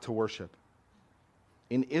back to worship.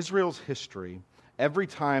 In Israel's history, every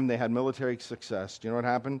time they had military success, do you know what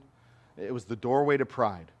happened? It was the doorway to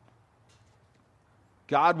pride.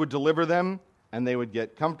 God would deliver them, and they would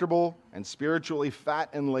get comfortable and spiritually fat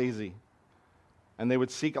and lazy. And they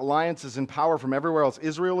would seek alliances and power from everywhere else.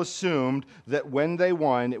 Israel assumed that when they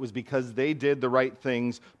won, it was because they did the right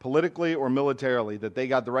things politically or militarily, that they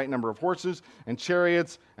got the right number of horses and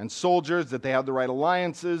chariots and soldiers, that they had the right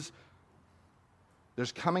alliances.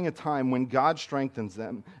 There's coming a time when God strengthens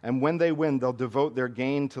them, and when they win, they'll devote their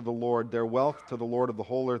gain to the Lord, their wealth to the Lord of the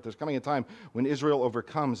whole earth. There's coming a time when Israel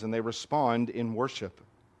overcomes and they respond in worship.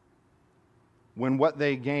 When what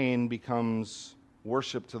they gain becomes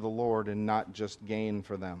worship to the Lord and not just gain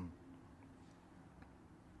for them.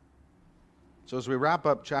 So as we wrap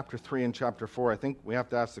up chapter 3 and chapter 4, I think we have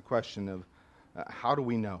to ask the question of how do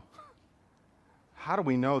we know? How do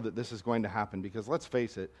we know that this is going to happen? Because let's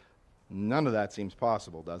face it, none of that seems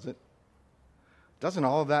possible, does it? Doesn't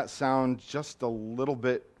all of that sound just a little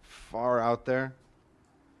bit far out there?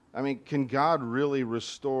 I mean, can God really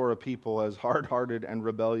restore a people as hard-hearted and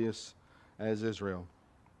rebellious as Israel?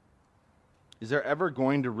 Is there ever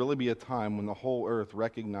going to really be a time when the whole earth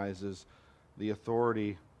recognizes the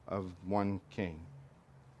authority of one king?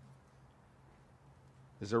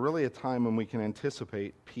 Is there really a time when we can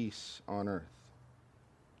anticipate peace on earth?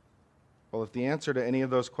 Well, if the answer to any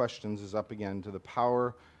of those questions is up again to the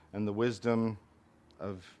power and the wisdom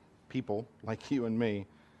of people like you and me,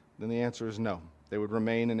 then the answer is no. They would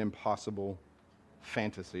remain an impossible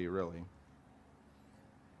fantasy, really.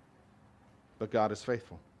 But God is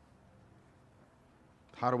faithful.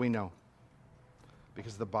 How do we know?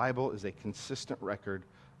 Because the Bible is a consistent record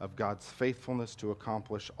of God's faithfulness to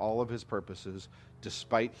accomplish all of his purposes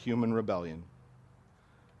despite human rebellion.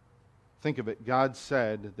 Think of it. God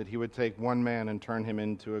said that he would take one man and turn him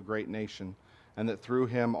into a great nation, and that through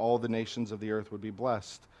him all the nations of the earth would be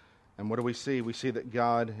blessed. And what do we see? We see that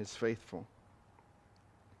God is faithful.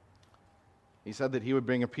 He said that he would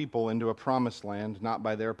bring a people into a promised land, not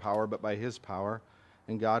by their power, but by his power,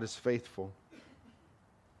 and God is faithful.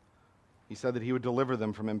 He said that he would deliver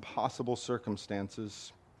them from impossible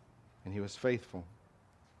circumstances, and he was faithful.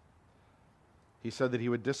 He said that he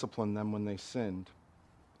would discipline them when they sinned,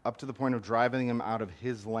 up to the point of driving them out of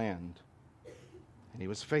his land, and he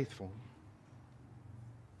was faithful.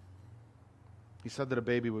 He said that a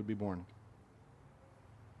baby would be born,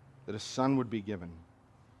 that a son would be given.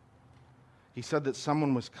 He said that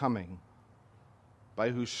someone was coming by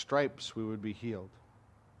whose stripes we would be healed,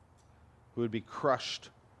 who would be crushed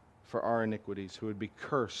for our iniquities, who would be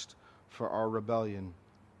cursed for our rebellion.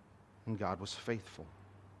 And God was faithful.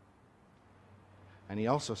 And he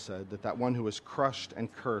also said that that one who was crushed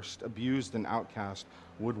and cursed, abused and outcast,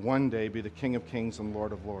 would one day be the King of Kings and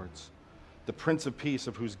Lord of Lords, the Prince of Peace,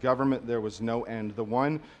 of whose government there was no end, the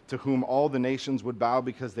one to whom all the nations would bow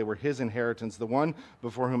because they were his inheritance, the one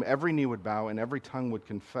before whom every knee would bow and every tongue would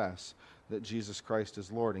confess that Jesus Christ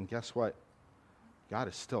is Lord. And guess what? God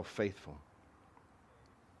is still faithful.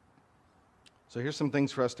 So here's some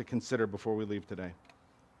things for us to consider before we leave today.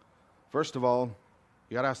 First of all,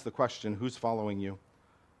 you got to ask the question, who's following you?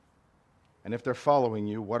 And if they're following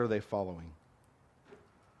you, what are they following?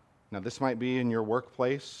 Now, this might be in your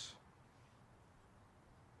workplace.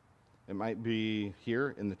 It might be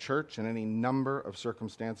here in the church in any number of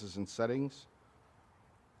circumstances and settings.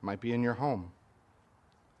 It might be in your home.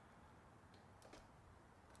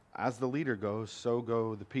 As the leader goes, so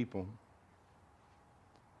go the people.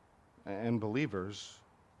 And believers,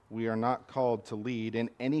 we are not called to lead in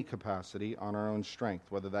any capacity on our own strength,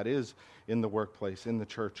 whether that is in the workplace, in the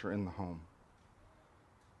church, or in the home.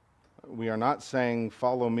 We are not saying,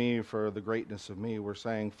 follow me for the greatness of me. We're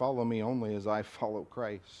saying, follow me only as I follow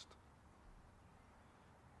Christ.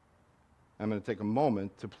 I'm going to take a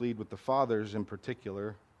moment to plead with the fathers in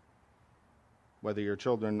particular, whether your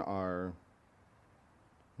children are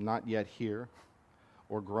not yet here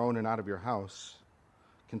or grown and out of your house.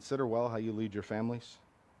 Consider well how you lead your families.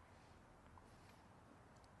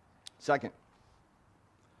 Second,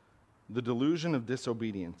 the delusion of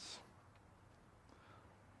disobedience.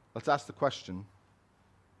 Let's ask the question,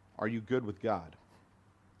 are you good with God?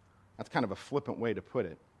 That's kind of a flippant way to put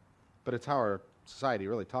it, but it's how our society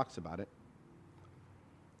really talks about it.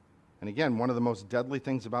 And again, one of the most deadly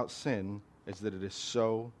things about sin is that it is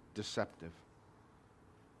so deceptive.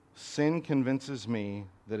 Sin convinces me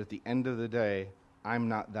that at the end of the day, I'm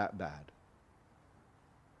not that bad.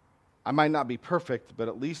 I might not be perfect, but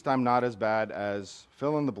at least I'm not as bad as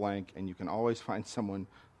fill in the blank, and you can always find someone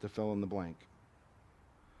to fill in the blank.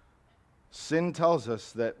 Sin tells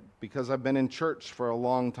us that because I've been in church for a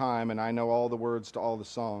long time and I know all the words to all the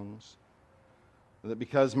songs, that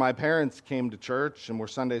because my parents came to church and were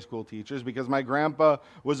Sunday school teachers, because my grandpa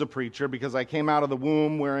was a preacher, because I came out of the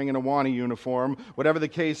womb wearing an Awana uniform, whatever the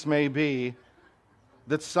case may be,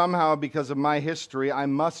 that somehow because of my history I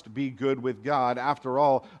must be good with God. After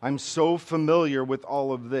all, I'm so familiar with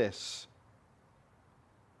all of this.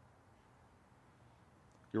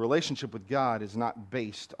 Your relationship with God is not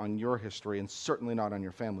based on your history and certainly not on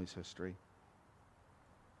your family's history.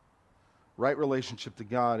 Right relationship to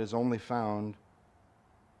God is only found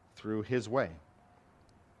through His way.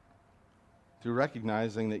 Through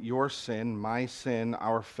recognizing that your sin, my sin,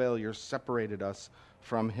 our failure separated us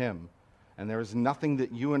from Him. And there is nothing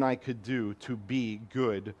that you and I could do to be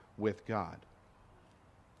good with God.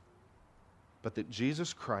 But that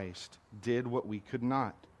Jesus Christ did what we could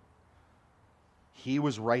not. He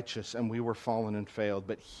was righteous and we were fallen and failed,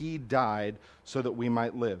 but He died so that we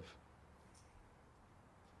might live.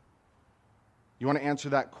 You want to answer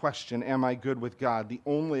that question, am I good with God? The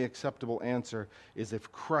only acceptable answer is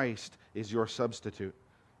if Christ is your substitute,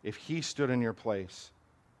 if He stood in your place.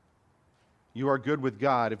 You are good with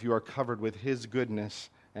God if you are covered with His goodness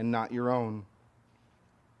and not your own.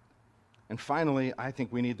 And finally, I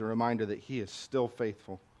think we need the reminder that He is still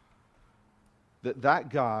faithful. That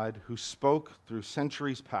God who spoke through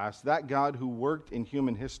centuries past, that God who worked in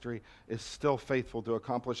human history is still faithful to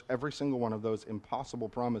accomplish every single one of those impossible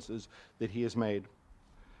promises that He has made.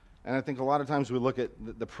 And I think a lot of times we look at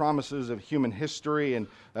the promises of human history and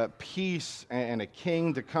peace and a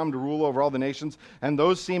king to come to rule over all the nations, and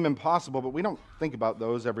those seem impossible, but we don't think about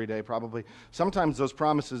those every day probably. Sometimes those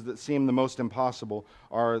promises that seem the most impossible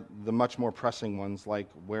are the much more pressing ones, like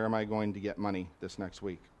where am I going to get money this next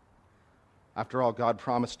week? After all, God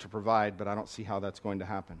promised to provide, but I don't see how that's going to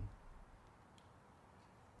happen.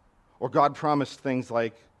 Or God promised things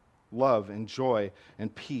like love and joy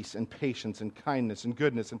and peace and patience and kindness and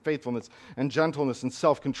goodness and faithfulness and gentleness and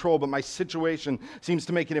self-control, but my situation seems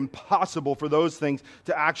to make it impossible for those things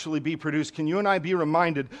to actually be produced. Can you and I be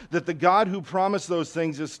reminded that the God who promised those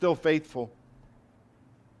things is still faithful?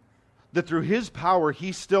 That through His power,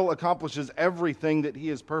 He still accomplishes everything that He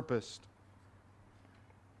has purposed.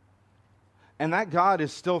 And that God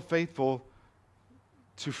is still faithful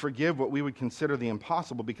to forgive what we would consider the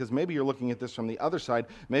impossible, because maybe you're looking at this from the other side.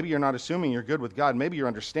 Maybe you're not assuming you're good with God. Maybe you're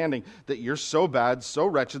understanding that you're so bad, so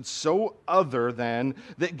wretched, so other than,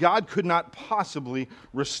 that God could not possibly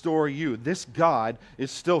restore you. This God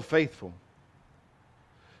is still faithful.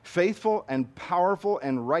 Faithful and powerful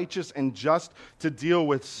and righteous and just to deal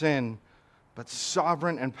with sin, but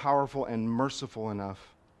sovereign and powerful and merciful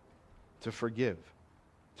enough to forgive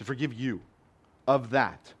you of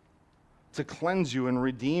that, to cleanse you and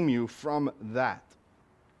redeem you from that,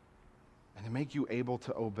 and to make you able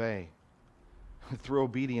to obey, through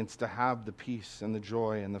obedience to have the peace and the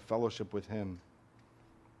joy and the fellowship with Him.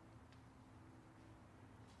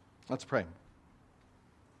 Let's pray.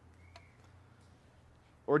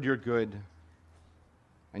 Lord, you're good,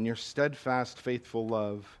 and your steadfast, faithful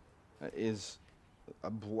love is a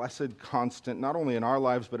blessed constant, not only in our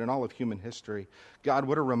lives, but in all of human history. God,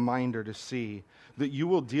 what a reminder to see that you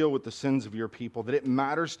will deal with the sins of your people, that it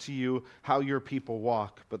matters to you how your people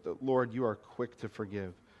walk, but that, Lord, you are quick to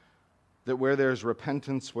forgive. That where there's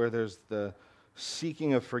repentance, where there's the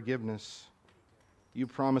seeking of forgiveness. You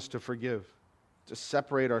promise to forgive, to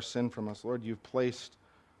separate our sin from us. Lord, you've placed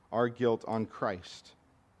our guilt on Christ.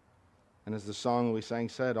 And as the song we sang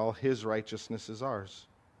said, all his righteousness is ours.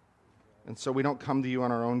 And so we don't come to you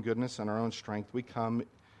on our own goodness and our own strength. We come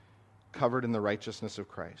covered in the righteousness of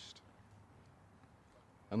Christ.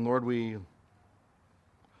 And Lord, we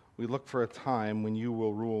look for a time when you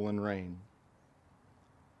will rule and reign.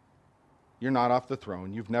 You're not off the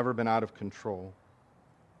throne. You've never been out of control.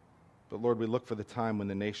 But Lord, we look for the time when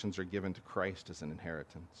the nations are given to Christ as an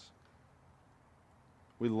inheritance.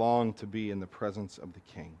 We long to be in the presence of the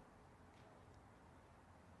King.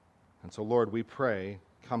 And so, Lord, we pray,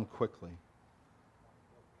 come quickly.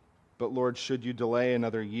 But Lord, should you delay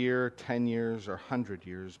another year, 10 years, or 100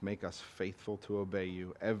 years, make us faithful to obey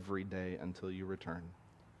you every day until you return.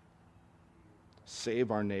 Save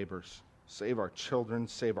our neighbors, save our children,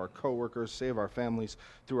 save our coworkers, save our families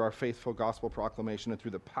through our faithful gospel proclamation and through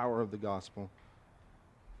the power of the gospel.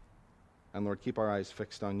 And Lord, keep our eyes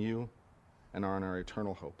fixed on you and on our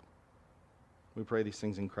eternal hope. We pray these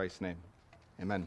things in Christ's name. Amen.